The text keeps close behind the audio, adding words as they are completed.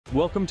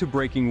Welcome to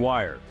Breaking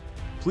Wire.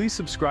 Please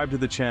subscribe to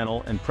the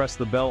channel and press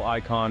the bell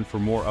icon for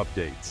more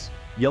updates.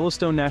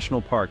 Yellowstone National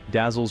Park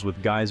dazzles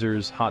with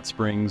geysers, hot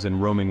springs,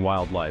 and roaming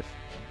wildlife.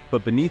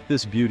 But beneath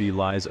this beauty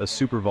lies a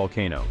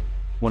supervolcano,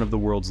 one of the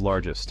world's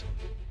largest.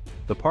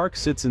 The park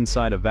sits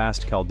inside a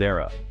vast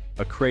caldera,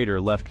 a crater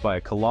left by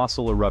a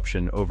colossal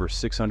eruption over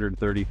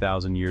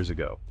 630,000 years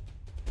ago.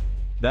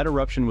 That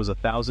eruption was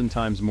 1,000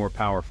 times more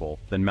powerful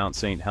than Mount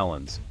St.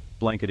 Helens,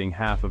 blanketing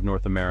half of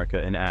North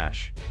America in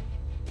ash.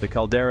 The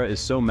caldera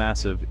is so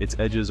massive its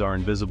edges are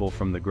invisible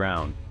from the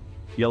ground.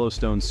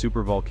 Yellowstone's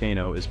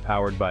supervolcano is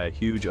powered by a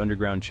huge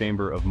underground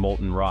chamber of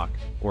molten rock,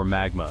 or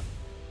magma.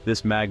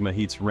 This magma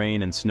heats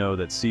rain and snow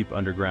that seep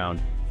underground,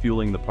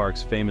 fueling the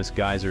park's famous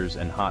geysers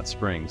and hot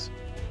springs.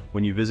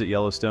 When you visit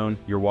Yellowstone,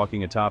 you're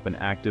walking atop an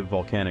active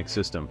volcanic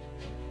system.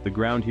 The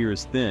ground here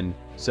is thin,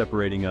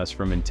 separating us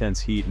from intense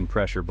heat and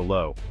pressure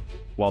below.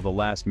 While the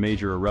last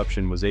major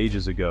eruption was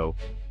ages ago,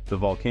 the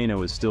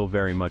volcano is still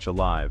very much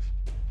alive.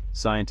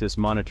 Scientists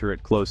monitor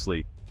it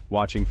closely,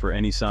 watching for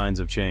any signs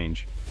of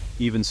change.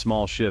 Even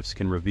small shifts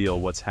can reveal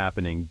what's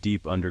happening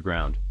deep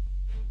underground.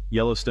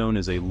 Yellowstone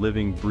is a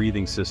living,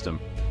 breathing system,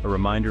 a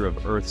reminder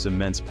of Earth's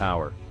immense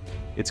power.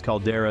 Its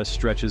caldera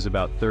stretches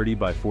about 30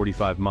 by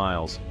 45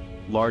 miles,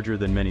 larger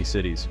than many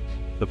cities.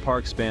 The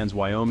park spans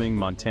Wyoming,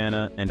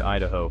 Montana, and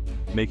Idaho,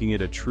 making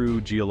it a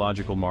true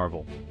geological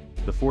marvel.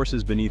 The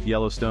forces beneath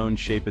Yellowstone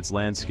shape its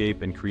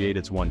landscape and create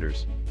its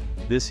wonders.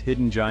 This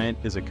hidden giant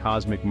is a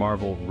cosmic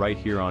marvel right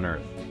here on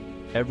Earth.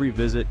 Every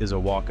visit is a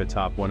walk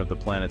atop one of the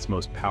planet's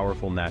most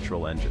powerful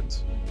natural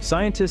engines.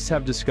 Scientists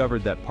have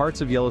discovered that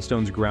parts of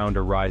Yellowstone's ground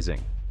are rising,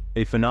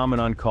 a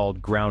phenomenon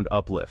called ground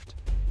uplift.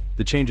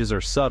 The changes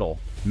are subtle,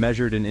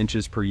 measured in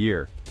inches per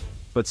year,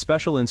 but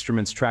special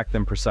instruments track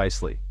them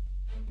precisely.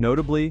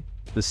 Notably,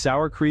 the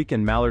Sour Creek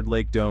and Mallard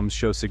Lake domes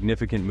show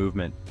significant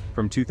movement.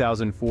 From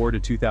 2004 to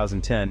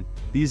 2010,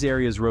 these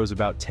areas rose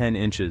about 10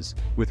 inches,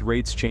 with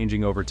rates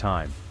changing over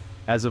time.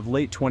 As of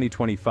late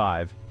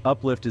 2025,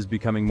 Uplift is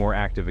becoming more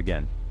active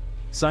again.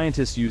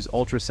 Scientists use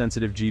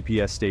ultra-sensitive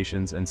GPS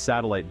stations and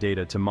satellite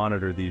data to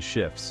monitor these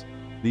shifts.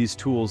 These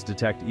tools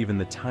detect even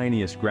the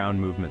tiniest ground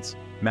movements,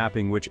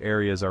 mapping which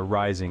areas are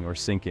rising or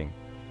sinking.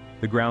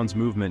 The ground's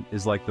movement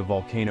is like the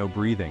volcano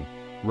breathing,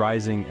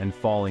 rising and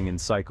falling in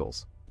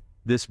cycles.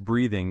 This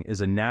breathing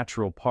is a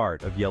natural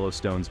part of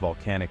Yellowstone's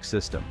volcanic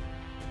system.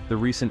 The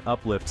recent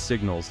uplift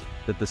signals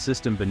that the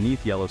system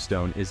beneath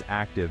Yellowstone is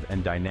active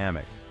and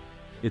dynamic.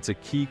 It's a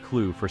key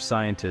clue for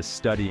scientists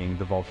studying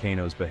the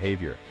volcano's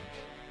behavior.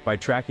 By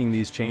tracking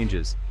these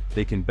changes,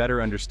 they can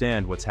better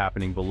understand what's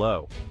happening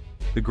below.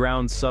 The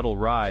ground's subtle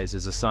rise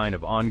is a sign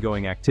of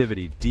ongoing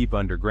activity deep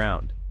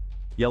underground.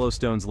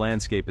 Yellowstone's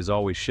landscape is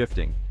always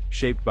shifting,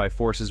 shaped by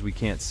forces we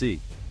can't see.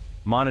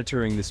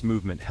 Monitoring this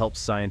movement helps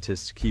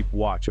scientists keep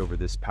watch over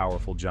this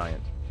powerful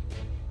giant.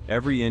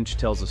 Every inch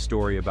tells a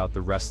story about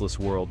the restless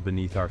world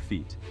beneath our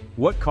feet.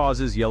 What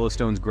causes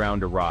Yellowstone's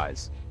ground to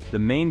rise? The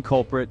main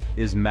culprit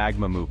is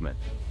magma movement.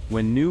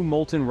 When new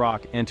molten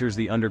rock enters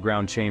the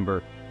underground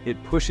chamber,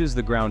 it pushes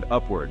the ground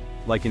upward,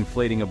 like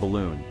inflating a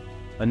balloon.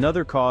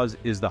 Another cause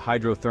is the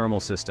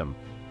hydrothermal system.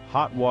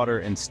 Hot water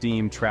and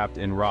steam trapped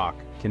in rock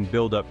can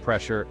build up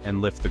pressure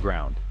and lift the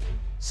ground.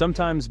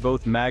 Sometimes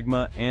both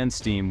magma and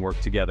steam work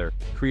together,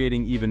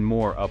 creating even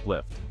more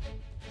uplift.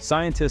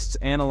 Scientists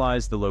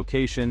analyze the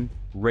location,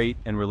 rate,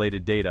 and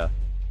related data,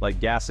 like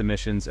gas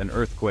emissions and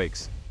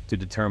earthquakes, to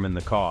determine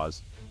the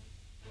cause.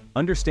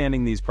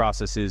 Understanding these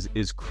processes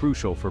is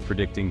crucial for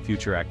predicting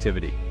future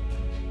activity.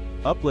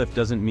 Uplift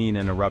doesn't mean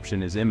an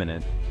eruption is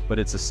imminent, but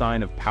it's a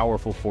sign of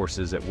powerful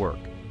forces at work.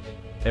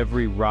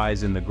 Every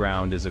rise in the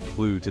ground is a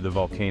clue to the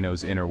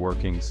volcano's inner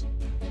workings.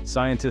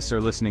 Scientists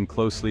are listening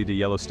closely to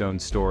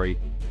Yellowstone's story,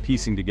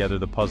 piecing together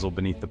the puzzle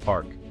beneath the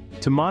park.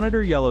 To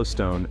monitor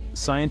Yellowstone,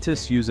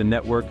 scientists use a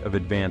network of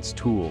advanced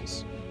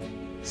tools.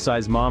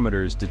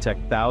 Seismometers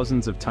detect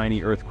thousands of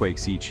tiny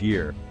earthquakes each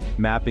year,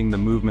 mapping the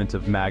movement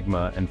of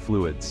magma and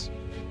fluids.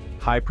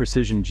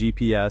 High-precision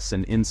GPS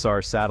and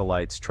INSAR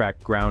satellites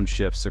track ground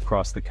shifts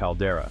across the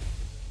caldera.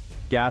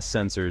 Gas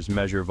sensors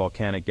measure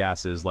volcanic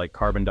gases like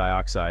carbon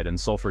dioxide and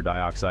sulfur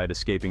dioxide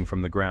escaping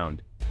from the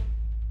ground.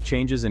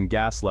 Changes in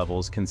gas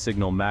levels can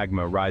signal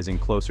magma rising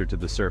closer to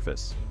the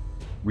surface.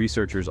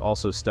 Researchers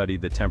also study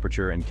the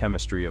temperature and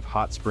chemistry of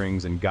hot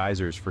springs and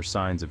geysers for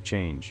signs of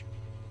change.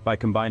 By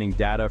combining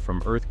data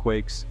from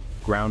earthquakes,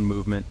 ground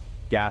movement,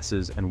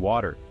 gases, and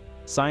water,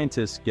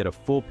 scientists get a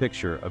full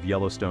picture of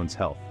Yellowstone's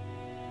health.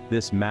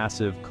 This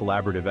massive,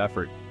 collaborative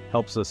effort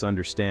helps us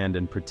understand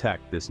and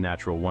protect this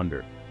natural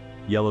wonder.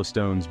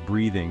 Yellowstone's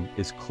breathing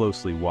is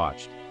closely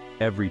watched.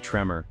 Every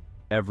tremor,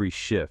 every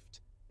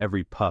shift,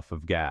 every puff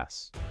of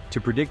gas. To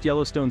predict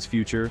Yellowstone's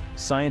future,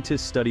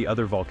 scientists study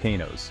other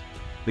volcanoes.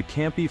 The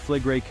Campi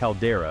Flegrei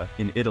caldera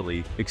in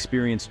Italy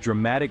experienced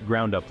dramatic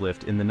ground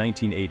uplift in the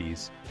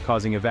 1980s,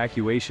 causing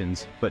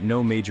evacuations but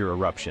no major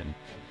eruption.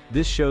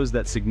 This shows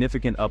that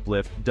significant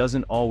uplift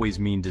doesn't always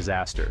mean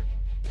disaster.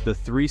 The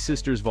Three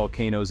Sisters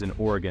volcanoes in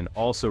Oregon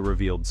also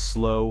revealed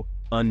slow,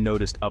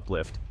 unnoticed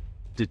uplift,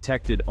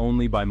 detected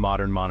only by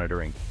modern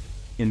monitoring.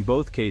 In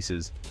both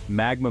cases,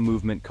 magma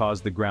movement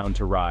caused the ground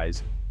to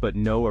rise, but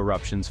no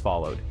eruptions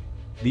followed.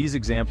 These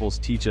examples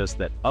teach us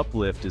that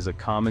uplift is a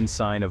common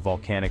sign of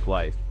volcanic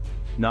life,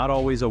 not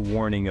always a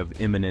warning of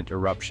imminent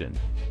eruption.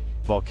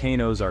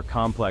 Volcanoes are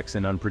complex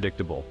and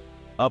unpredictable.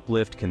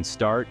 Uplift can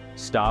start,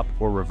 stop,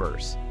 or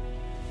reverse.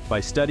 By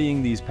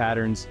studying these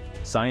patterns,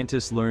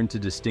 scientists learn to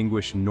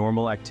distinguish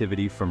normal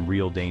activity from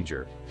real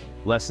danger.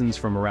 Lessons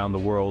from around the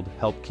world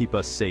help keep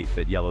us safe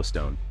at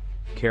Yellowstone.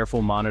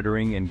 Careful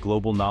monitoring and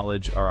global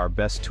knowledge are our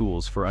best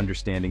tools for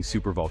understanding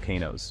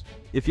supervolcanoes.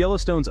 If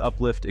Yellowstone's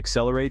uplift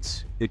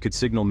accelerates, it could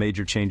signal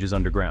major changes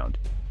underground.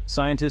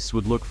 Scientists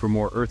would look for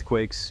more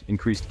earthquakes,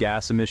 increased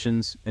gas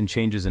emissions, and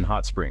changes in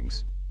hot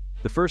springs.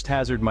 The first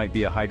hazard might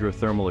be a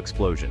hydrothermal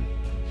explosion,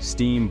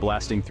 steam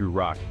blasting through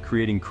rock,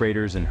 creating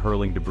craters and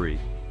hurling debris.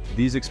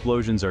 These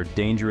explosions are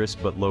dangerous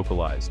but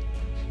localized.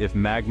 If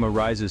magma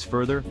rises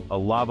further, a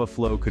lava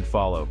flow could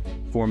follow,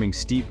 forming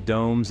steep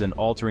domes and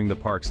altering the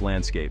park's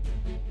landscape.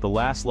 The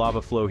last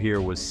lava flow here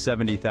was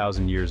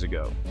 70,000 years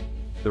ago.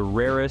 The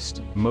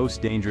rarest,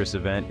 most dangerous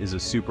event is a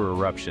super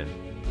eruption,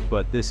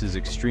 but this is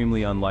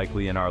extremely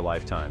unlikely in our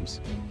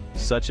lifetimes.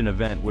 Such an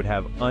event would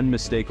have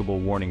unmistakable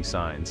warning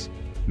signs: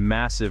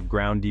 massive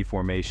ground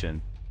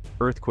deformation,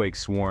 earthquake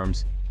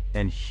swarms,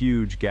 and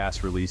huge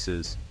gas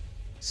releases.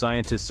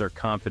 Scientists are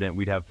confident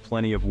we'd have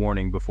plenty of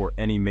warning before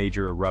any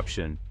major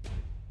eruption.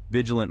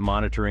 Vigilant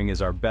monitoring is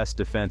our best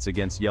defense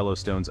against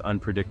Yellowstone's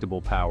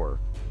unpredictable power.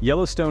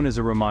 Yellowstone is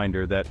a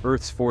reminder that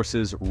Earth's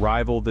forces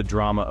rival the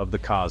drama of the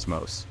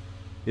cosmos.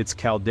 Its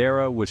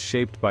caldera was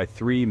shaped by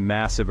 3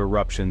 massive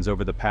eruptions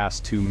over the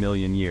past 2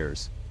 million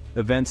years,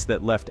 events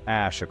that left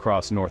ash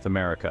across North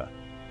America.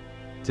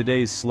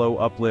 Today's slow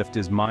uplift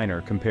is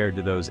minor compared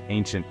to those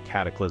ancient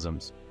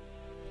cataclysms.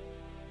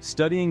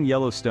 Studying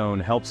Yellowstone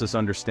helps us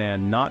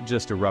understand not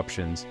just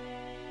eruptions,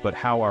 but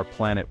how our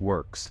planet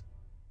works.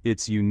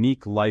 Its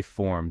unique life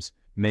forms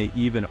may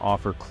even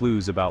offer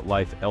clues about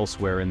life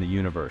elsewhere in the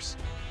universe.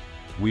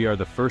 We are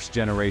the first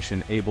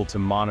generation able to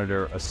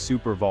monitor a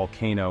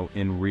supervolcano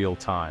in real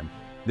time.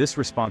 This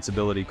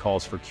responsibility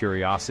calls for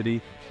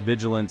curiosity,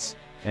 vigilance,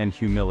 and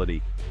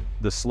humility.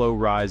 The slow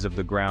rise of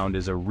the ground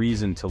is a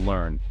reason to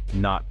learn,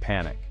 not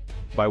panic.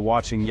 By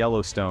watching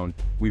Yellowstone,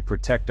 we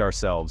protect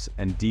ourselves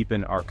and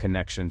deepen our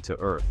connection to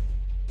Earth.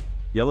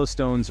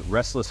 Yellowstone's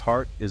restless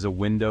heart is a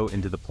window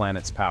into the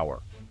planet's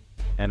power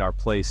and our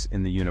place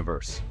in the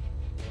universe.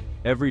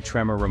 Every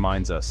tremor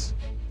reminds us,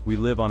 we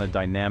live on a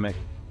dynamic,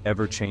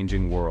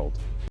 ever-changing world.